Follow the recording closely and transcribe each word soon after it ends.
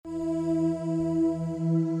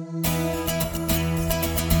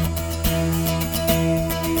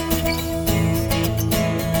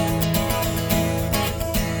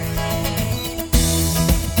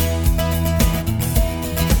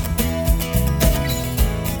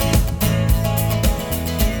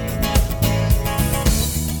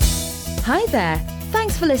there.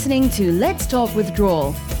 Thanks for listening to Let's Talk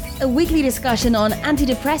Withdrawal, a weekly discussion on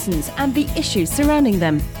antidepressants and the issues surrounding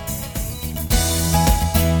them.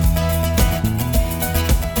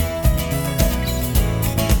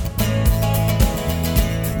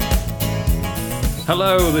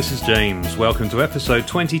 Hello, this is James. Welcome to episode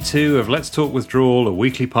 22 of Let's Talk Withdrawal, a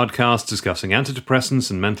weekly podcast discussing antidepressants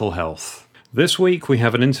and mental health. This week we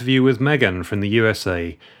have an interview with Meghann from the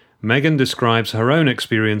USA. Meghann describes her own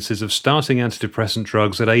experiences of starting antidepressant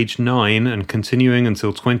drugs at age 9 and continuing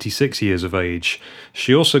until 26 years of age.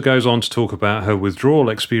 She also goes on to talk about her withdrawal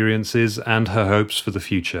experiences and her hopes for the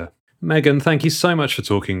future. Meghann, thank you so much for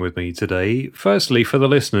talking with me today. Firstly, for the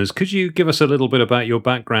listeners, could you give us a little bit about your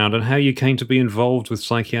background and how you came to be involved with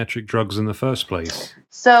psychiatric drugs in the first place?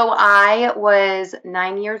 So I was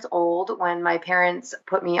 9 years old when my parents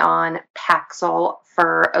put me on Paxil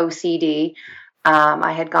for OCD.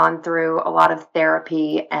 I had gone through a lot of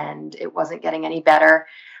therapy and it wasn't getting any better.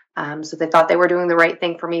 So they thought they were doing the right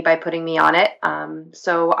thing for me by putting me on it.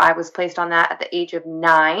 So I was placed on that at the age of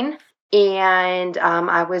 9. And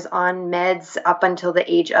I was on meds up until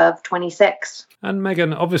the age of 26. And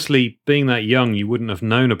Meghann, obviously, being that young, you wouldn't have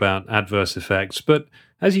known about adverse effects. But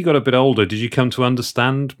as you got a bit older, did you come to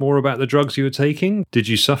understand more about the drugs you were taking? Did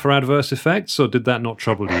you suffer adverse effects, or did that not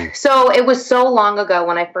trouble you? So it was so long ago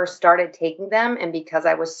when I first started taking them. And because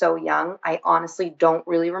I was so young, I honestly don't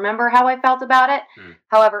really remember how I felt about it.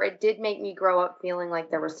 However, it did make me grow up feeling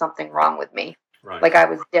like there was something wrong with me. Right. Like I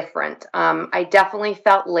was different. I definitely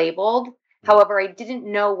felt labeled. However, I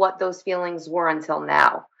didn't know what those feelings were until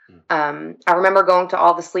now. I remember going to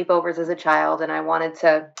all the sleepovers as a child and I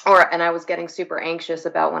was getting super anxious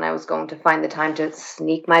about when I was going to find the time to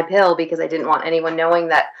sneak my pill because I didn't want anyone knowing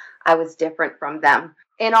that I was different from them.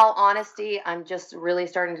 In all honesty, I'm just really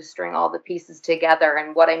starting to string all the pieces together.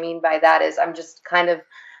 And what I mean by that is I'm just kind of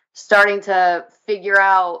starting to figure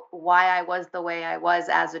out why I was the way I was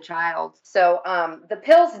as a child. So the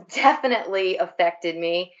pills definitely affected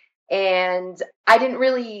me. And I didn't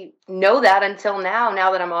really know that until now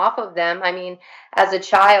that I'm off of them. I mean, as a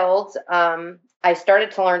child, I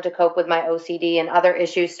started to learn to cope with my OCD and other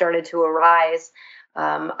issues started to arise.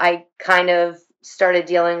 I kind of started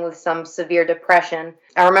dealing with some severe depression.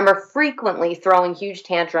 I remember frequently throwing huge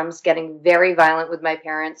tantrums, getting very violent with my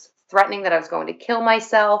parents, threatening that I was going to kill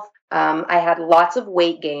myself. I had lots of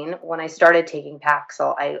weight gain. When I started taking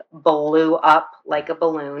Paxil, I blew up like a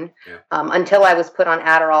balloon until I was put on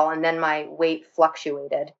Adderall, and then my weight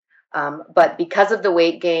fluctuated. But because of the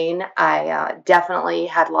weight gain, I definitely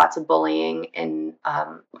had lots of bullying in,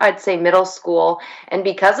 I'd say, middle school. And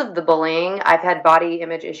because of the bullying, I've had body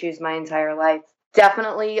image issues my entire life.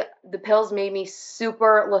 Definitely, the pills made me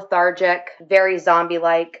super lethargic, very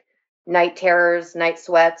zombie-like. Night terrors, night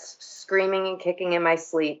sweats, screaming and kicking in my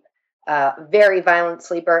sleep, very violent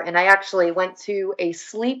sleeper. And I actually went to a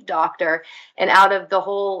sleep doctor, and out of the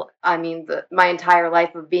whole, my entire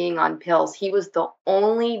life of being on pills, he was the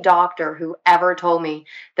only doctor who ever told me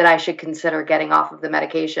that I should consider getting off of the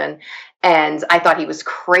medication. And I thought he was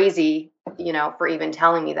crazy, for even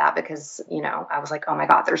telling me that because, I was like, oh my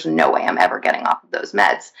God, there's no way I'm ever getting off of those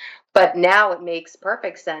meds. But now it makes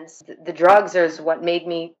perfect sense. The drugs is what made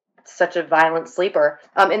me such a violent sleeper.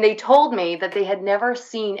 And they told me that they had never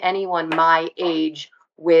seen anyone my age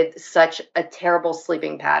with such a terrible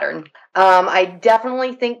sleeping pattern. I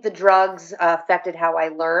definitely think the drugs affected how I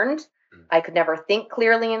learned. I could never think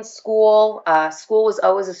clearly in school. School was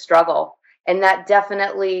always a struggle. And that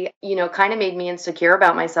definitely, kind of made me insecure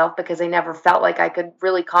about myself because I never felt like I could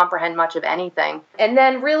really comprehend much of anything. And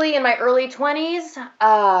then really in my early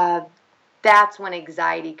 20s, that's when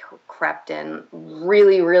anxiety crept in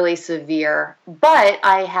really, really severe. But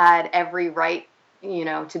I had every right,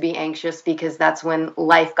 to be anxious because that's when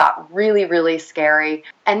life got really, really scary.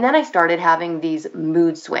 And then I started having these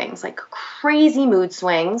mood swings, like crazy mood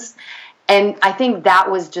swings. And I think that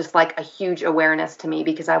was just like a huge awareness to me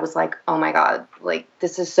because I was like, oh my God, like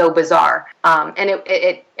this is so bizarre. And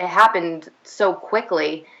it happened so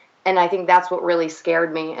quickly. And I think that's what really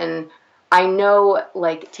scared me. And I know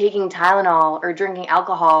like taking Tylenol or drinking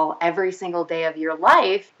alcohol every single day of your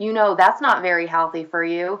life, that's not very healthy for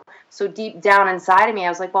you. So deep down inside of me, I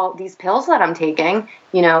was like, well, these pills that I'm taking,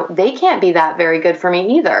 they can't be that very good for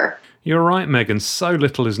me either. You're right, Meghann. So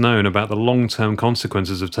little is known about the long-term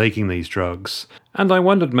consequences of taking these drugs. And I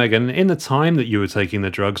wondered, Meghann, in the time that you were taking the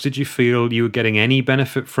drugs, did you feel you were getting any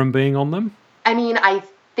benefit from being on them? I mean, I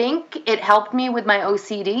think it helped me with my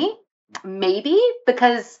OCD. Maybe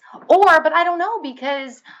but I don't know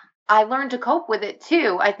because I learned to cope with it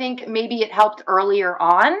too. I think maybe it helped earlier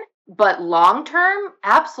on, but long term,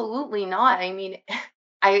 absolutely not. I mean,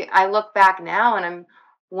 I look back now and I'm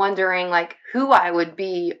wondering like who I would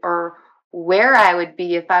be or where I would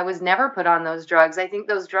be if I was never put on those drugs. I think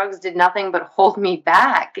those drugs did nothing but hold me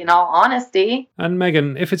back, in all honesty. And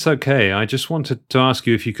Meghann, if it's okay, I just wanted to ask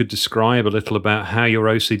you if you could describe a little about how your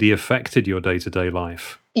OCD affected your day-to-day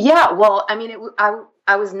life. Yeah, well, I mean,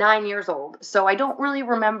 I was 9 years old, so I don't really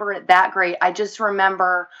remember it that great. I just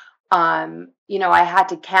remember, I had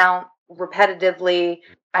to count repetitively.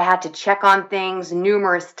 I had to check on things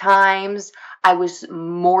numerous times. I was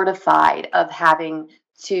mortified of having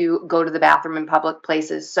to go to the bathroom in public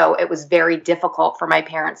places. So it was very difficult for my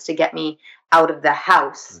parents to get me out of the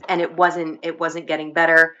house. And it wasn't getting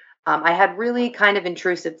better. I had really kind of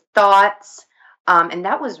intrusive thoughts. And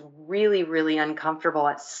that was really, really uncomfortable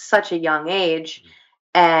at such a young age.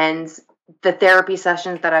 And the therapy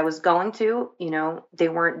sessions that I was going to, they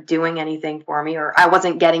weren't doing anything for me, or I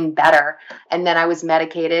wasn't getting better. And then I was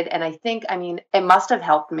medicated. And I think, it must have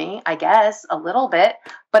helped me, I guess, a little bit.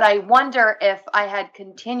 But I wonder if I had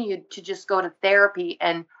continued to just go to therapy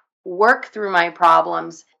and work through my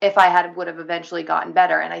problems, if I would have eventually gotten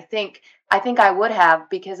better. And I think I would have,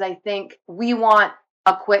 because I think we want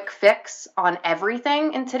a quick fix on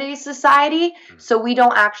everything in today's society. So we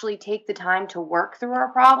don't actually take the time to work through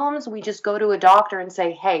our problems. We just go to a doctor and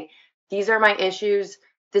say, hey, these are my issues.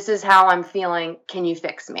 This is how I'm feeling. Can you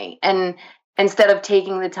fix me? And instead of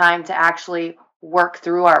taking the time to actually work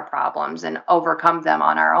through our problems and overcome them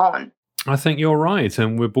on our own. I think you're right.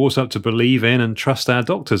 And we're brought up to believe in and trust our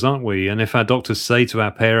doctors, aren't we? And if our doctors say to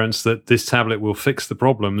our parents that this tablet will fix the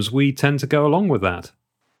problems, we tend to go along with that.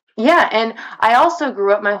 Yeah, and I also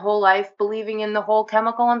grew up my whole life believing in the whole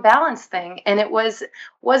chemical imbalance thing. And it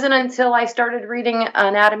wasn't until I started reading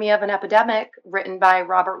Anatomy of an Epidemic, written by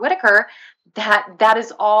Robert Whitaker, that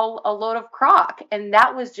is all a load of crock. And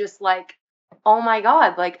that was just like, oh my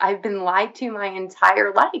God, like I've been lied to my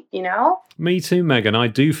entire life, Me too, Meghann. I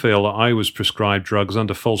do feel that I was prescribed drugs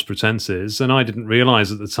under false pretenses, and I didn't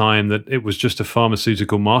realize at the time that it was just a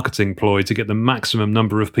pharmaceutical marketing ploy to get the maximum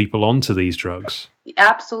number of people onto these drugs.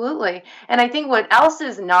 Absolutely. And I think what else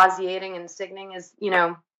is nauseating and sickening is,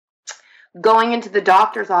 going into the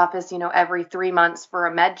doctor's office, every 3 months for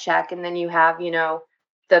a med check, and then you have,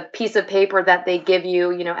 the piece of paper that they give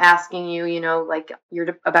you, asking you, like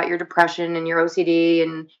about your depression and your OCD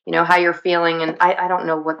and, how you're feeling. And I don't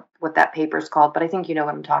know what that paper is called, but I think you know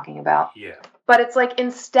what I'm talking about. Yeah. But it's like,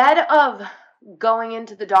 instead of going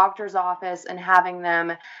into the doctor's office and having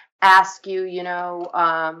them ask you,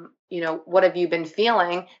 what have you been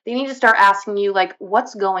feeling? They need to start asking you, like,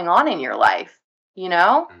 what's going on in your life,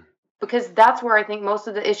 Because that's where I think most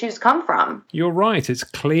of the issues come from. You're right. It's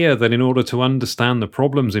clear that in order to understand the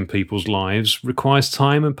problems in people's lives requires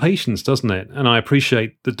time and patience, doesn't it? And I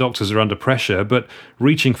appreciate that doctors are under pressure, but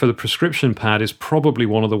reaching for the prescription pad is probably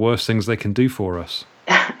one of the worst things they can do for us.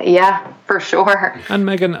 Yeah, for sure. And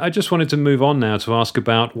Meghann, I just wanted to move on now to ask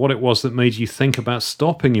about what it was that made you think about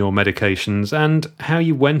stopping your medications and how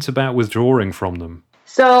you went about withdrawing from them.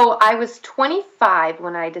 So I was 25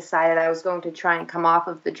 when I decided I was going to try and come off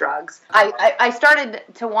of the drugs. I started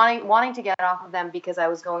to wanting to get off of them because I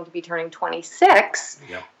was going to be turning 26,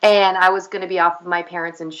 and I was going to be off of my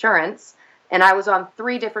parents' insurance. And I was on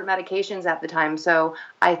 3 different medications at the time, so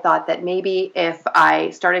I thought that maybe if I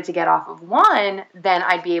started to get off of one, then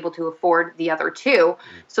I'd be able to afford the other 2.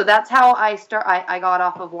 So that's how I got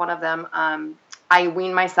off of one of them. I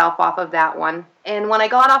weaned myself off of that one. And when I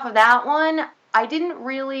got off of that one, I didn't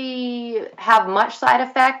really have much side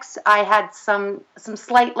effects. I had some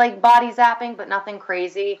slight like body zapping, but nothing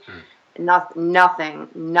crazy.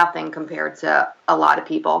 Nothing compared to a lot of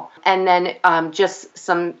people. And then just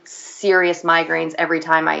some serious migraines every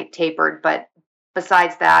time I tapered. But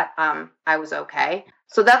besides that, I was okay.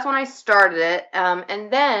 So that's when I started it. And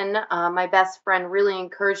then my best friend really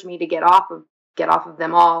encouraged me to get off of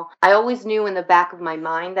them all. I always knew in the back of my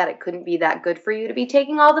mind that it couldn't be that good for you to be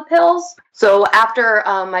taking all the pills. So after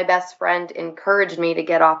my best friend encouraged me to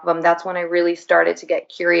get off of them, that's when I really started to get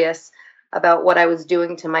curious about what I was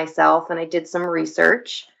doing to myself. And I did some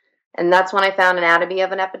research. And that's when I found Anatomy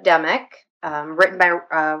of an Epidemic, written by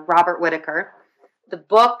Robert Whitaker.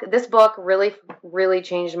 This book really, really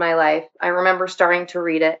changed my life. I remember starting to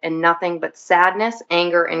read it, and nothing but sadness,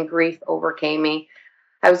 anger, and grief overcame me.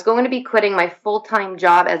 I was going to be quitting my full-time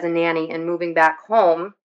job as a nanny and moving back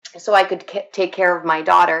home so I could take care of my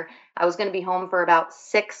daughter. I was going to be home for about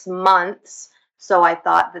 6 months, so I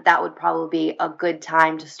thought that would probably be a good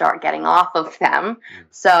time to start getting off of them.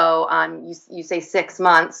 So you say 6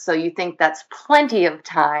 months, so you think that's plenty of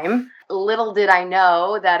time. little did I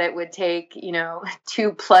know that it would take,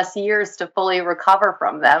 2+ years to fully recover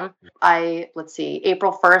from them.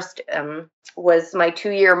 April 1st was my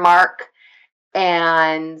 2-year mark,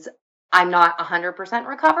 and I'm not 100%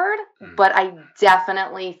 recovered, but I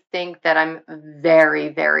definitely think that I'm very,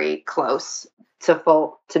 very close to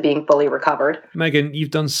being fully recovered. Meghann, you've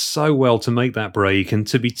done so well to make that break, and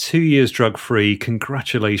to be 2 years drug-free,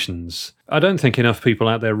 congratulations. I don't think enough people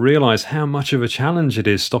out there realise how much of a challenge it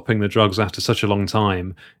is stopping the drugs after such a long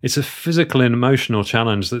time. It's a physical and emotional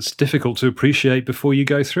challenge that's difficult to appreciate before you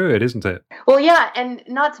go through it, isn't it? Well, yeah, and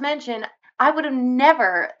not to mention, I would have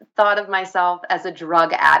never thought of myself as a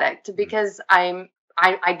drug addict because I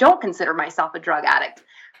don't consider myself a drug addict.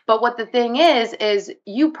 But what the thing is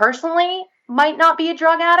you personally might not be a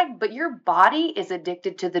drug addict, but your body is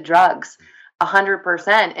addicted to the drugs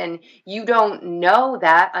 100%. And you don't know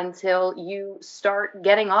that until you start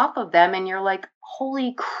getting off of them and you're like,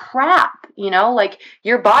 holy crap, like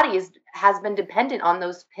your body has been dependent on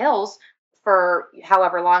those pills for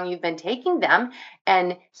however long you've been taking them,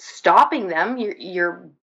 and stopping them, your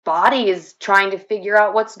body is trying to figure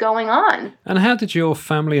out what's going on. And how did your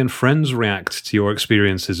family and friends react to your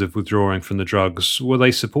experiences of withdrawing from the drugs? Were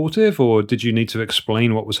they supportive, or did you need to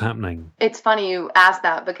explain what was happening? It's funny you asked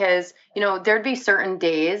that because, there'd be certain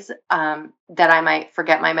days that I might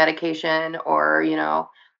forget my medication or,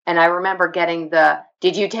 and I remember getting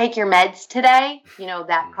did you take your meds today?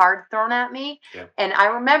 That card thrown at me. Yeah. And I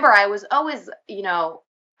remember I was always,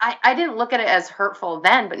 I didn't look at it as hurtful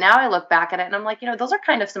then, but now I look back at it and I'm like, those are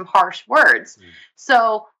kind of some harsh words.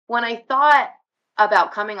 So when I thought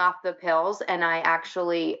about coming off the pills and I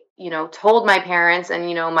actually, told my parents and,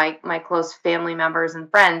 my close family members and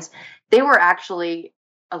friends, they were actually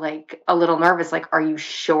like a little nervous, like, are you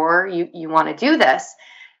sure you want to do this?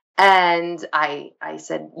 And I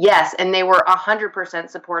said yes, and they were 100%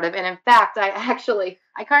 supportive. And in fact, I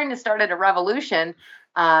kind of started a revolution.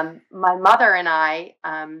 My mother and I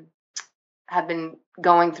have been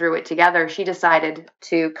going through it together. She decided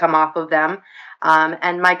to come off of them.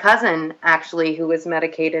 And my cousin, actually, who was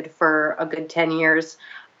medicated for a good 10 years,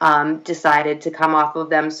 decided to come off of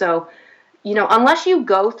them. So, unless you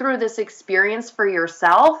go through this experience for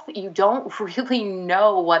yourself, you don't really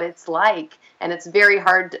know what it's like. And it's very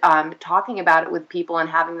hard talking about it with people and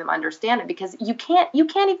having them understand it, because you can't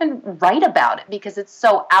even write about it because it's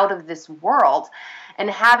so out of this world. And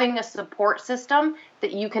having a support system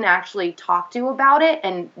that you can actually talk to about it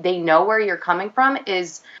and they know where you're coming from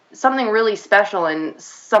is something really special and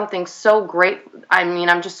something so great. I mean,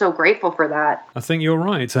 I'm just so grateful for that. I think you're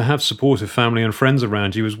right. To have supportive family and friends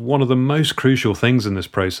around you is one of the most crucial things in this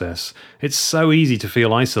process. It's so easy to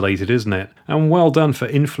feel isolated, isn't it? And well done for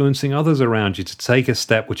influencing others around you to take a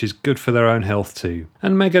step which is good for their own health too.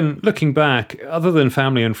 And Meghann, looking back, other than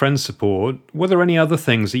family and friends support, were there any other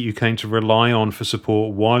things that you came to rely on for support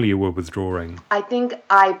while you were withdrawing? I think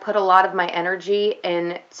I put a lot of my energy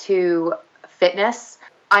into fitness.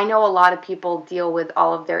 I know a lot of people deal with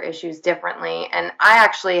all of their issues differently, and I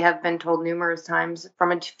actually have been told numerous times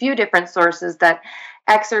from a few different sources that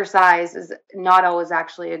exercise is not always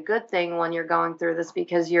actually a good thing when you're going through this,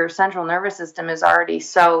 because your central nervous system is already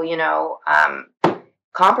so,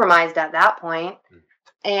 compromised at that point.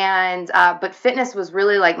 And but fitness was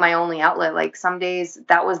really like my only outlet. Like some days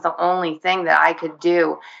that was the only thing that I could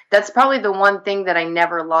do. That's probably the one thing that I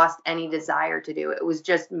never lost any desire to do. It was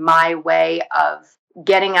just my way of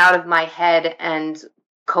getting out of my head and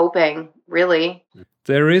coping, really.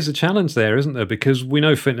 There is a challenge there, isn't there? Because we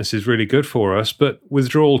know fitness is really good for us, but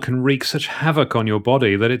withdrawal can wreak such havoc on your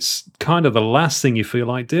body that it's kind of the last thing you feel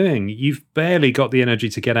like doing. You've barely got the energy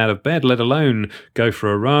to get out of bed, let alone go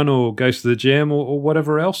for a run or go to the gym or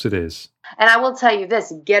whatever else it is. And I will tell you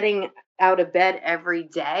this, getting out of bed every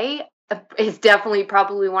day is definitely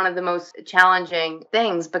probably one of the most challenging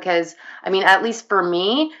things, because, I mean, at least for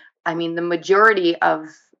me, I mean, the majority of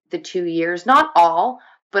the 2 years, not all,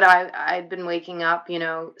 but I've been waking up,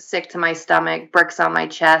 sick to my stomach, bricks on my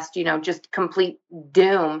chest, just complete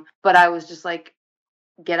doom. But I was just like,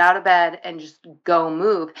 get out of bed and just go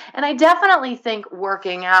move. And I definitely think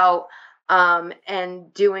working out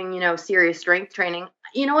and doing, serious strength training,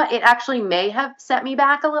 what, it actually may have set me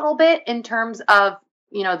back a little bit in terms of,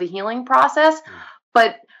 the healing process.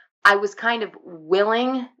 But I was kind of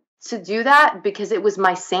willing to do that because it was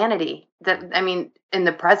my sanity in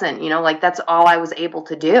the present, that's all I was able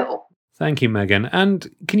to do. Thank you, Meghann. And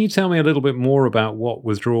can you tell me a little bit more about what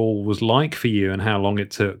withdrawal was like for you and how long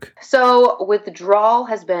it took? So withdrawal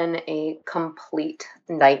has been a complete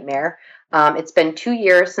nightmare. It's been 2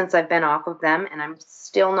 years since I've been off of them, and I'm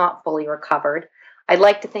still not fully recovered. I'd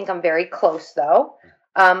like to think I'm very close, though.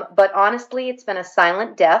 But honestly, it's been a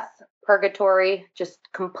silent death, purgatory, just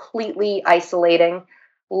completely isolating.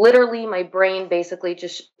 Literally, my brain basically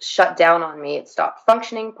just shut down on me. It stopped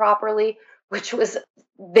functioning properly, which was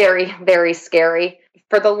very, very scary.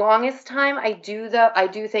 For the longest time, I do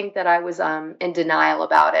think that I was in denial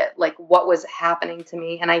about it, like what was happening to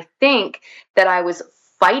me, and I think that I was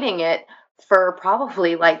fighting it for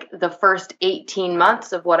probably like the first 18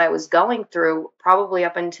 months of what I was going through, probably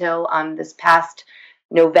up until this past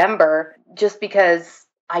November, just because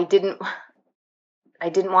I didn't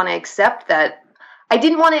want to accept that. I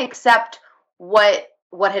didn't want to accept what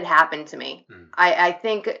had happened to me. I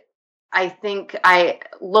think I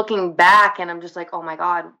looking back, and I'm just like, oh my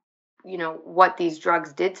God, what these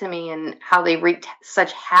drugs did to me and how they wreaked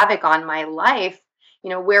such havoc on my life.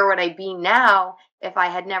 Where would I be now if I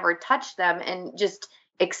had never touched them? And just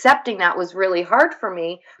accepting that was really hard for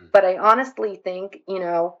me. But I honestly think,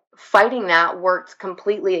 fighting that worked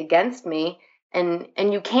completely against me. And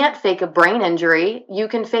you can't fake a brain injury. You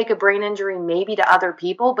can fake a brain injury maybe to other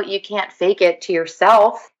people, but you can't fake it to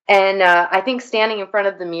yourself. And I think standing in front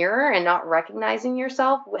of the mirror and not recognizing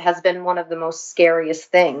yourself has been one of the most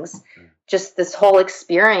scariest things. Just this whole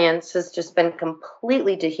experience has just been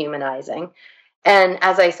completely dehumanizing. And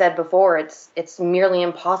as I said before, it's merely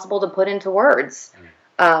impossible to put into words.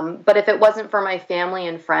 But if it wasn't for my family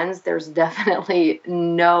and friends, there's definitely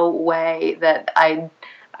no way that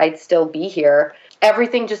I'd still be here.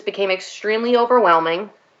 Everything just became extremely overwhelming.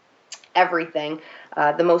 Everything.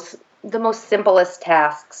 The most simplest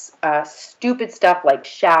tasks, stupid stuff like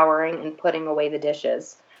showering and putting away the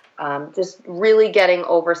dishes. Just really getting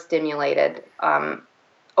overstimulated.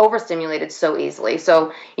 Overstimulated so easily.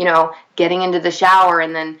 So, getting into the shower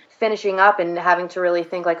and then finishing up and having to really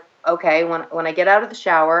think like, okay, when I get out of the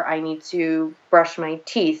shower, I need to brush my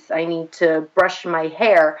teeth. I need to brush my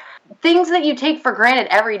hair. Things that you take for granted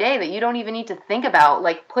every day that you don't even need to think about,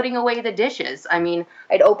 like putting away the dishes. I mean,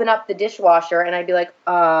 I'd open up the dishwasher and I'd be like,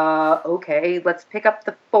 okay, let's pick up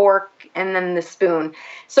the fork and then the spoon.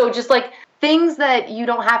 So just like things that you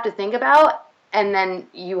don't have to think about and then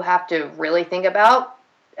you have to really think about.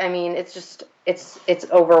 I mean, it's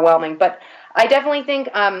overwhelming. But I definitely think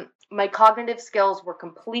my cognitive skills were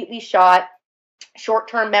completely shot.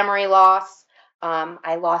 Short-term memory loss.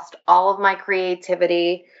 I lost all of my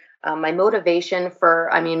creativity, my motivation for,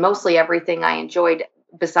 mostly everything I enjoyed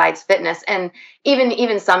besides fitness. And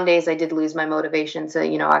even some days I did lose my motivation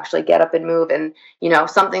to, actually get up and move. And,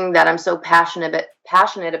 something that I'm so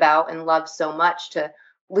passionate about and love so much, to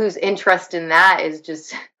lose interest in that is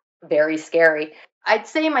just very scary. I'd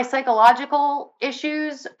say my psychological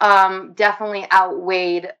issues definitely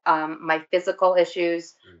outweighed my physical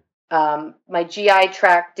issues. My GI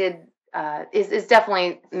tract is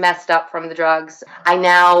definitely messed up from the drugs. I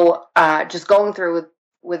now, just going through with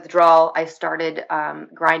withdrawal, I started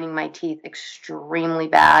grinding my teeth extremely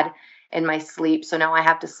bad in my sleep. So now I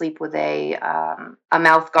have to sleep with a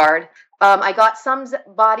mouth guard. I got some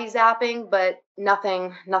body zapping, but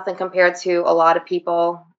nothing compared to a lot of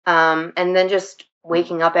people. And then just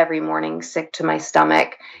waking up every morning sick to my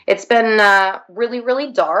stomach. It's been really,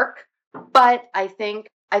 really dark, but I think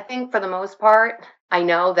for the most part, I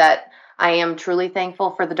know that I am truly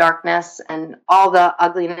thankful for the darkness and all the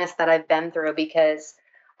ugliness that I've been through, because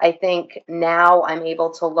I think now I'm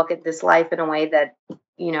able to look at this life in a way that,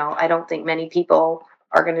 I don't think many people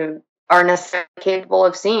are necessarily capable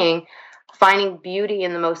of seeing. Finding beauty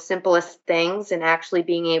in the most simplest things and actually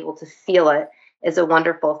being able to feel it is a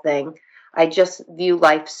wonderful thing. I just view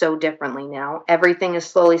life so differently now. Everything is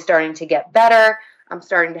slowly starting to get better. I'm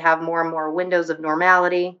starting to have more and more windows of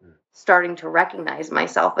normality, starting to recognize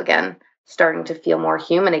myself again, starting to feel more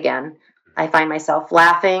human again. I find myself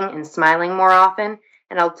laughing and smiling more often,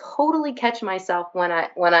 and I'll totally catch myself when I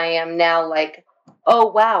am now like, oh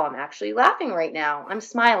wow, I'm actually laughing right now. I'm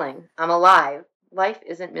smiling. I'm alive. Life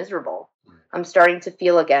isn't miserable. I'm starting to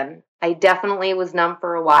feel again. I definitely was numb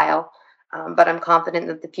for a while. But I'm confident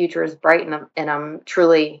that the future is bright, and I'm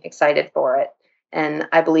truly excited for it. And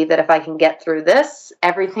I believe that if I can get through this,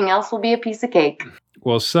 everything else will be a piece of cake.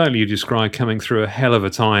 Well, certainly you described coming through a hell of a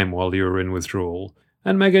time while you were in withdrawal.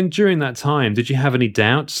 And Meghann, during that time, did you have any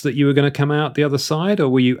doubts that you were going to come out the other side, or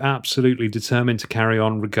were you absolutely determined to carry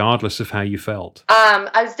on regardless of how you felt?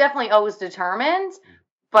 I was definitely always determined.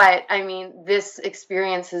 But this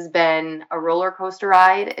experience has been a roller coaster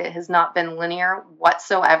ride. It has not been linear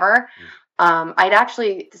whatsoever. I'd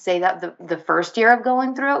actually say that the first year of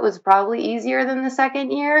going through it was probably easier than the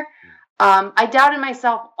second year. I doubted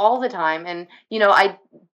myself all the time. And, I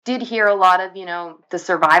did hear a lot of, the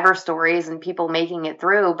survivor stories and people making it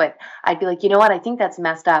through, but I'd be like, you know what? I think that's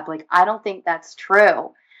messed up. Like, I don't think that's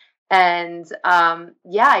true. And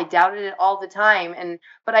I doubted it all the time.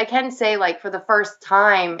 But I can say, like, for the first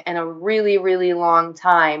time in a really, really long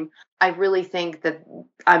time, I really think that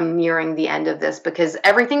I'm nearing the end of this because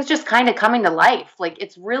everything's just kind of coming to life. Like,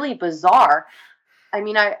 it's really bizarre. I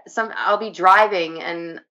mean, I'll be driving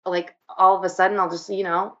and like all of a sudden I'll just,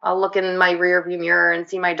 I'll look in my rear view mirror and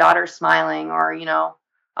see my daughter smiling, or,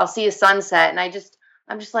 I'll see a sunset, and I'm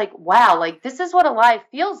just like, wow, like this is what alive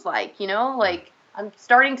feels like, like I'm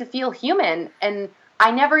starting to feel human. And I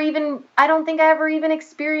don't think I ever even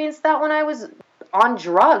experienced that when I was on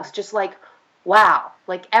drugs. Just like, wow,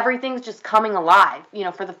 like everything's just coming alive,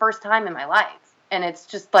 for the first time in my life. And it's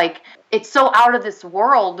just like, it's so out of this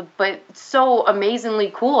world, but so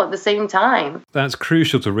amazingly cool at the same time. That's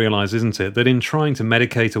crucial to realise, isn't it? That in trying to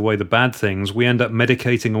medicate away the bad things, we end up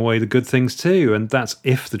medicating away the good things too. And that's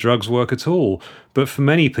if the drugs work at all. But for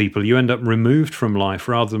many people, you end up removed from life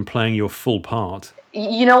rather than playing your full part.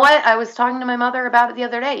 You know what? I was talking to my mother about it the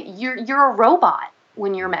other day. You're a robot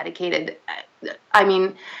when you're medicated. I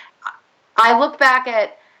mean, I look back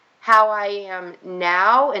at how I am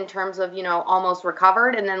now in terms of, almost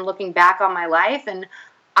recovered, and then looking back on my life, and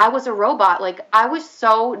I was a robot. Like, I was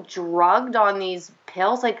so drugged on these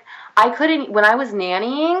pills. Like, when I was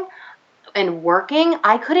nannying and working,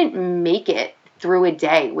 I couldn't make it through a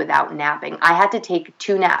day without napping. I had to take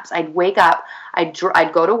 2 naps. I'd wake up, I'd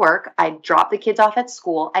go to work, I'd drop the kids off at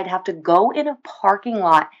school, I'd have to go in a parking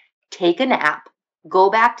lot, take a nap,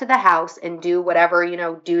 go back to the house and do whatever,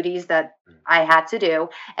 duties that I had to do.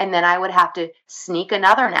 And then I would have to sneak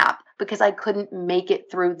another nap because I couldn't make it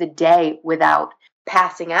through the day without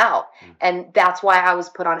passing out. And that's why I was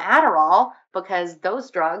put on Adderall, because those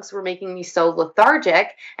drugs were making me so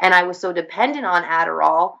lethargic. And I was so dependent on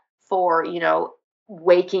Adderall for,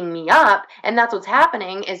 waking me up. And that's what's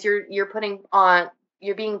happening is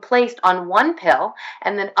you're being placed on one pill,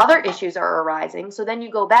 and then other issues are arising. So then you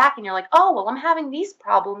go back and you're like, oh, well, I'm having these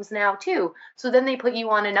problems now too. So then they put you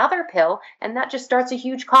on another pill, and that just starts a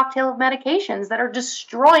huge cocktail of medications that are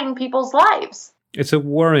destroying people's lives. It's a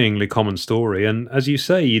worryingly common story, and as you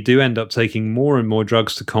say, you do end up taking more and more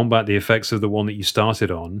drugs to combat the effects of the one that you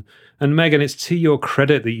started on. And Meghann, it's to your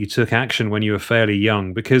credit that you took action when you were fairly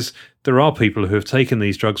young, because there are people who have taken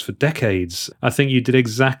these drugs for decades. I think you did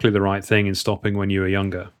exactly the right thing in stopping when you were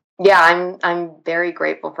younger. Yeah, I'm very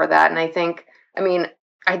grateful for that. And I think,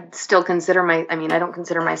 I still consider I don't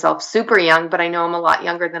consider myself super young, but I know I'm a lot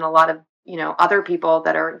younger than a lot of, other people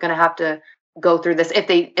that are going to have to go through this if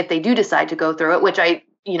they do decide to go through it, which I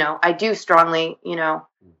do strongly,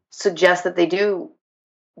 suggest that they do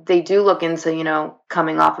look into,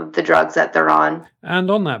 coming off of the drugs that they're on.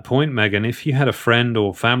 And on that point, Meghann, if you had a friend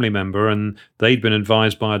or family member and they'd been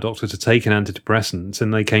advised by a doctor to take an antidepressant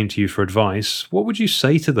and they came to you for advice, what would you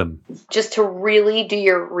say to them? Just to really do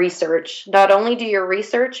your research. Not only do your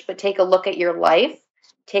research, but take a look at your life.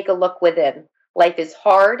 Take a look within. Life is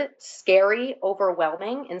hard, scary,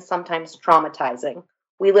 overwhelming, and sometimes traumatizing.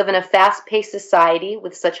 We live in a fast-paced society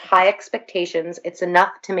with such high expectations, it's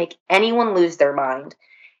enough to make anyone lose their mind.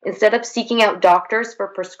 Instead of seeking out doctors for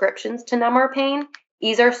prescriptions to numb our pain,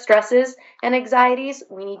 ease our stresses and anxieties,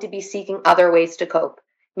 we need to be seeking other ways to cope.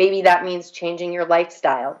 Maybe that means changing your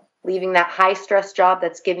lifestyle, leaving that high-stress job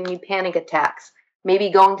that's giving you panic attacks,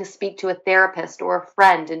 maybe going to speak to a therapist or a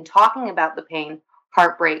friend and talking about the pain,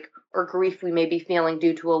 heartbreak, or grief we may be feeling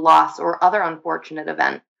due to a loss or other unfortunate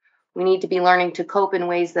event. We need to be learning to cope in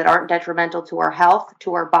ways that aren't detrimental to our health,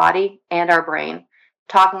 to our body, and our brain.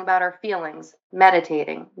 Talking about our feelings,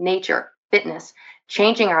 meditating, nature, fitness,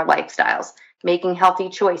 changing our lifestyles, making healthy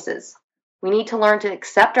choices. We need to learn to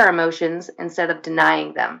accept our emotions instead of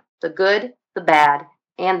denying them, the good, the bad,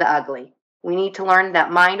 and the ugly. We need to learn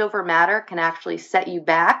that mind over matter can actually set you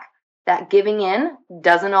back, that giving in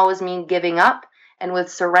doesn't always mean giving up, and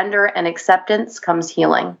with surrender and acceptance comes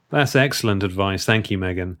healing. That's excellent advice. Thank you,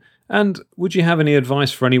 Meghann. And would you have any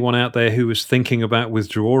advice for anyone out there who was thinking about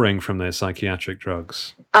withdrawing from their psychiatric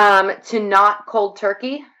drugs? To not cold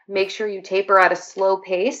turkey. Make sure you taper at a slow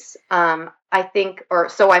pace. I've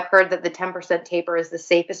heard that the 10% taper is the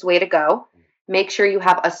safest way to go. Make sure you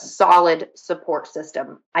have a solid support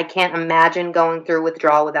system. I can't imagine going through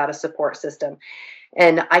withdrawal without a support system.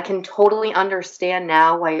 And I can totally understand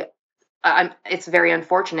now why it's very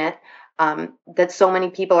unfortunate that so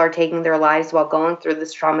many people are taking their lives while going through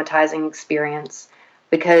this traumatizing experience.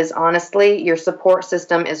 Because honestly, your support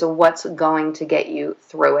system is what's going to get you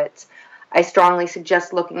through it. I strongly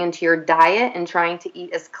suggest looking into your diet and trying to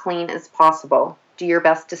eat as clean as possible. Do your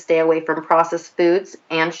best to stay away from processed foods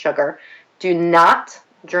and sugar. Do not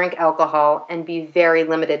drink alcohol and be very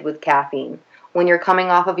limited with caffeine. When you're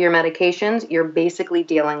coming off of your medications, you're basically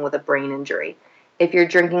dealing with a brain injury. If you're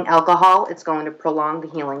drinking alcohol, it's going to prolong the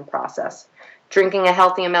healing process. Drinking a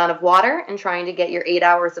healthy amount of water and trying to get your 8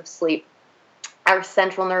 hours of sleep. Our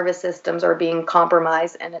central nervous systems are being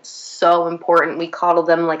compromised, and it's so important. We coddle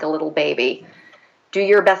them like a little baby. Do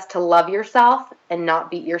your best to love yourself and not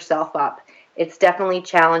beat yourself up. It's definitely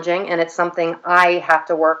challenging, and it's something I have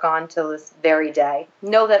to work on till this very day.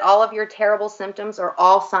 Know that all of your terrible symptoms are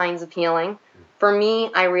all signs of healing. For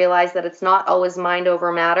me, I realize that it's not always mind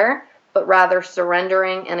over matter, but rather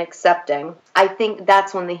surrendering and accepting. I think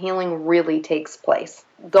that's when the healing really takes place.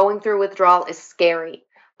 Going through withdrawal is scary,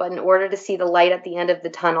 but in order to see the light at the end of the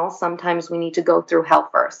tunnel, sometimes we need to go through hell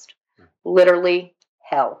first. Literally,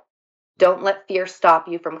 hell. Don't let fear stop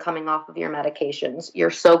you from coming off of your medications.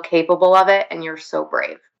 You're so capable of it, and you're so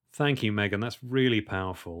brave. Thank you, Meghann. That's really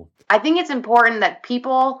powerful. I think it's important that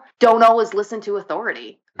people don't always listen to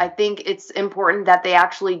authority. I think it's important that they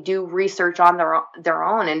actually do research on their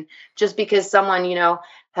own. And just because someone,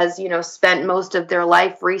 has, spent most of their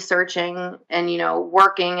life researching and,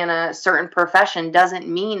 working in a certain profession doesn't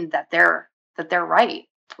mean that they're right.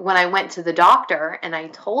 When I went to the doctor and I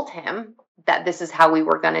told him that this is how we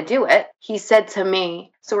were going to do it, he said to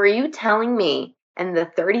me, "So are you telling me in the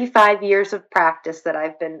 35 years of practice that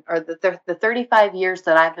I've been, or the 35 years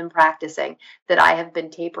that I've been practicing, that I have been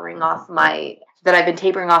tapering off my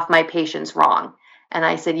patients wrong?" And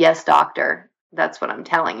I said, "Yes, doctor, that's what I'm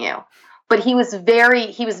telling you." But he was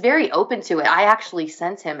very open to it. I actually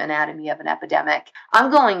sent him Anatomy of an Epidemic. I'm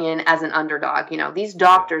going in as an underdog. These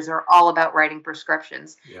doctors are all about writing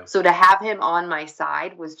prescriptions. Yeah. So to have him on my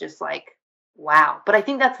side was just like, wow. But I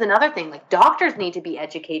think that's another thing. Like, doctors need to be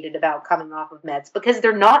educated about coming off of meds because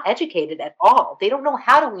they're not educated at all. They don't know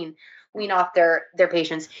how to wean off their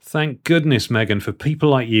patients. Thank goodness, Meghann, for people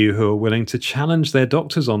like you who are willing to challenge their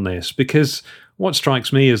doctors on this, because what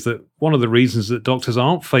strikes me is that one of the reasons that doctors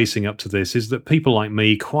aren't facing up to this is that people like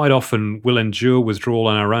me quite often will endure withdrawal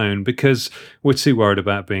on our own because we're too worried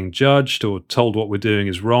about being judged or told what we're doing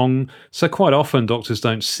is wrong. So quite often doctors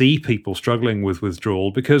don't see people struggling with withdrawal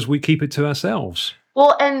because we keep it to ourselves.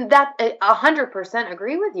 Well, and that 100%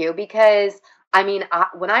 agree with you, because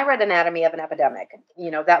when I read Anatomy of an Epidemic,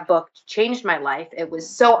 that book changed my life. It was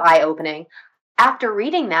so eye-opening. After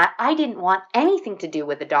reading that, I didn't want anything to do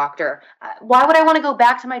with the doctor. Why would I want to go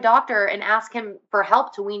back to my doctor and ask him for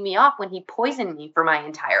help to wean me off when he poisoned me for my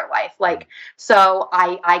entire life? So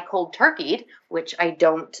I cold turkeyed, which I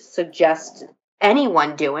don't suggest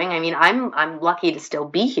anyone doing. I'm lucky to still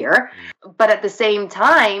be here, but at the same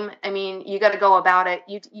time, you got to go about it.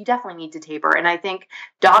 You definitely need to taper. And I think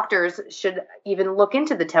doctors should even look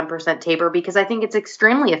into the 10% taper because I think it's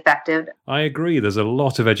extremely effective. I agree. There's a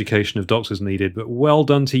lot of education of doctors needed, but well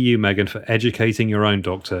done to you, Meghann, for educating your own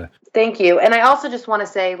doctor. Thank you. And I also just want to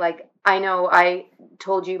say, I know I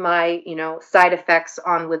told you my, side effects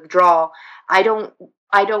on withdrawal. I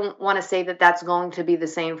don't want to say that that's going to be the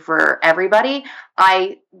same for everybody.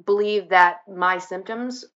 I believe that my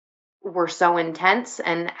symptoms were so intense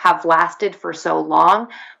and have lasted for so long.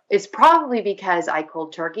 It's probably because I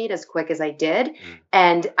cold turkeyed as quick as I did.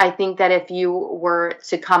 And I think that if you were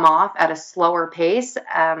to come off at a slower pace,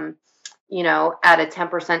 at a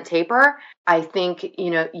 10% taper, I think,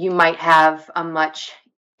 you might have a much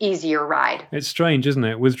easier ride. It's strange, isn't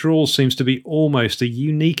it? Withdrawal seems to be almost a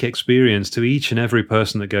unique experience to each and every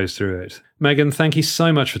person that goes through it. Meghann, thank you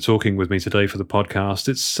so much for talking with me today for the podcast.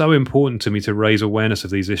 It's so important to me to raise awareness of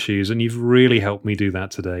these issues, and you've really helped me do that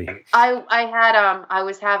today. I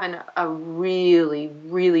was having a really,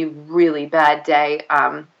 really, really bad day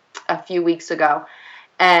a few weeks ago,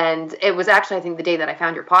 and it was actually, I think, the day that I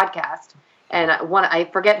found your podcast, and I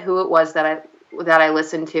forget who it was that I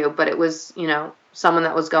listened to, but it was, someone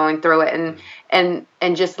that was going through it,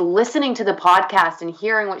 and just listening to the podcast and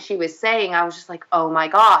hearing what she was saying, I was just like, oh my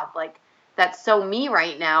God, that's so me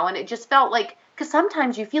right now. And it just felt like, because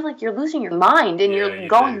sometimes you feel like you're losing your mind and you're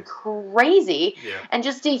going crazy. Yeah. And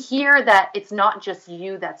just to hear that it's not just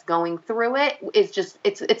you that's going through it is just,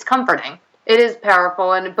 it's comforting. It is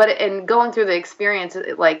powerful. And going through the experience,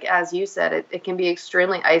 as you said, it can be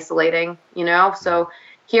extremely isolating, so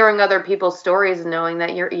hearing other people's stories and knowing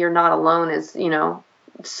that you're not alone is,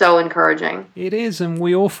 so encouraging. It is, and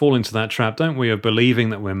we all fall into that trap, don't we, of believing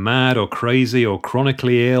that we're mad or crazy or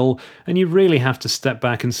chronically ill, and you really have to step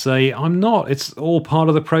back and say, I'm not. It's all part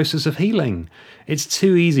of the process of healing. It's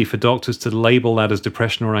too easy for doctors to label that as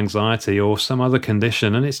depression or anxiety or some other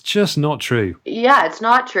condition, and it's just not true. Yeah, it's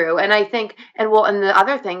not true. And I think, and the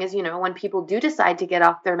other thing is, when people do decide to get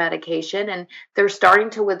off their medication and they're starting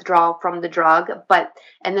to withdraw from the drug,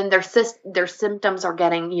 and then their symptoms are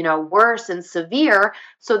getting, worse and severe.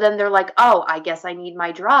 So then they're like, oh, I guess I need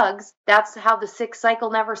my drugs. That's how the sick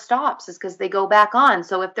cycle never stops, is because they go back on.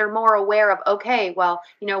 So if they're more aware of, okay, well,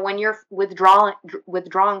 when you're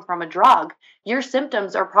withdrawing from a drug, your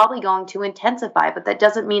symptoms are probably going to intensify, but that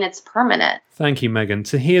doesn't mean it's permanent. Thank you, Meghann.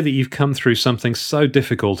 To hear that you've come through something so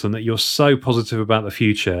difficult and that you're so positive about the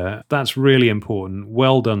future, that's really important.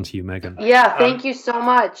 Well done to you, Meghann. Yeah, thank you so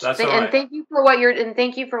much. That's and thank you for what you're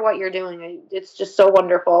doing. It's just so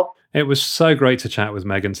wonderful. It was so great to chat with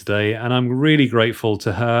Meghann today, and I'm really grateful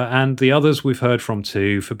to her and the others we've heard from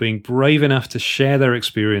too for being brave enough to share their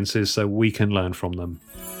experiences so we can learn from them.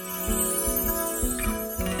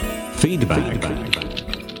 Feedback.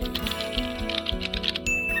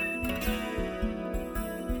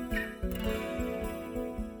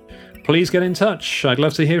 Please get in touch. I'd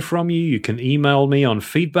love to hear from you. You can email me on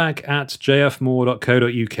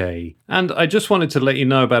feedback@jfmore.co.uk. And I just wanted to let you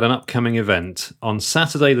know about an upcoming event. On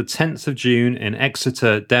Saturday the 10th of June in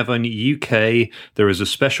Exeter, Devon, UK, there is a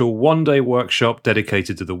special one-day workshop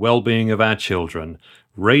dedicated to the well-being of our children,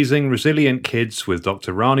 Raising Resilient Kids with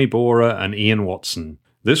Dr. Rani Bora and Ian Watson.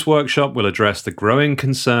 This workshop will address the growing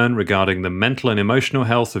concern regarding the mental and emotional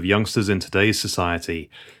health of youngsters in today's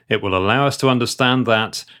society. It will allow us to understand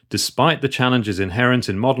that, despite the challenges inherent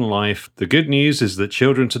in modern life, the good news is that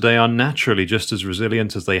children today are naturally just as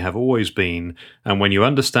resilient as they have always been, and when you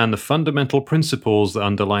understand the fundamental principles that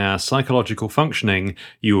underlie our psychological functioning,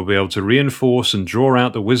 you will be able to reinforce and draw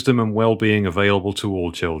out the wisdom and well-being available to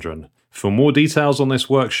all children. For more details on this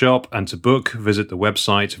workshop and to book, visit the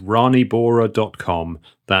website ranibora.com.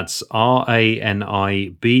 That's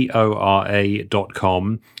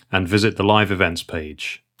ranibora.com, and visit the live events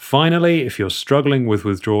page. Finally, if you're struggling with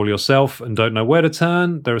withdrawal yourself and don't know where to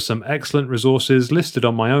turn, there are some excellent resources listed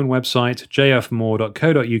on my own website,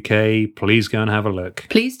 jfmore.co.uk. Please go and have a look.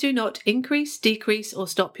 Please do not increase, decrease, or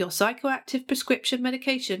stop your psychoactive prescription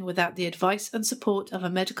medication without the advice and support of a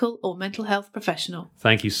medical or mental health professional.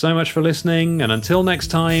 Thank you so much for listening, and until next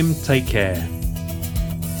time, take care.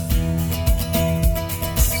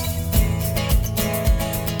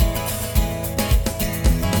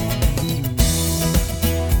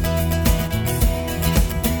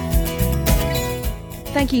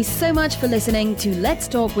 Thank you so much for listening to Let's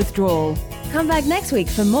Talk Withdrawal. Come back next week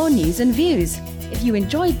for more news and views. If you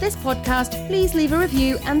enjoyed this podcast, please leave a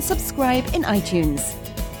review and subscribe in iTunes.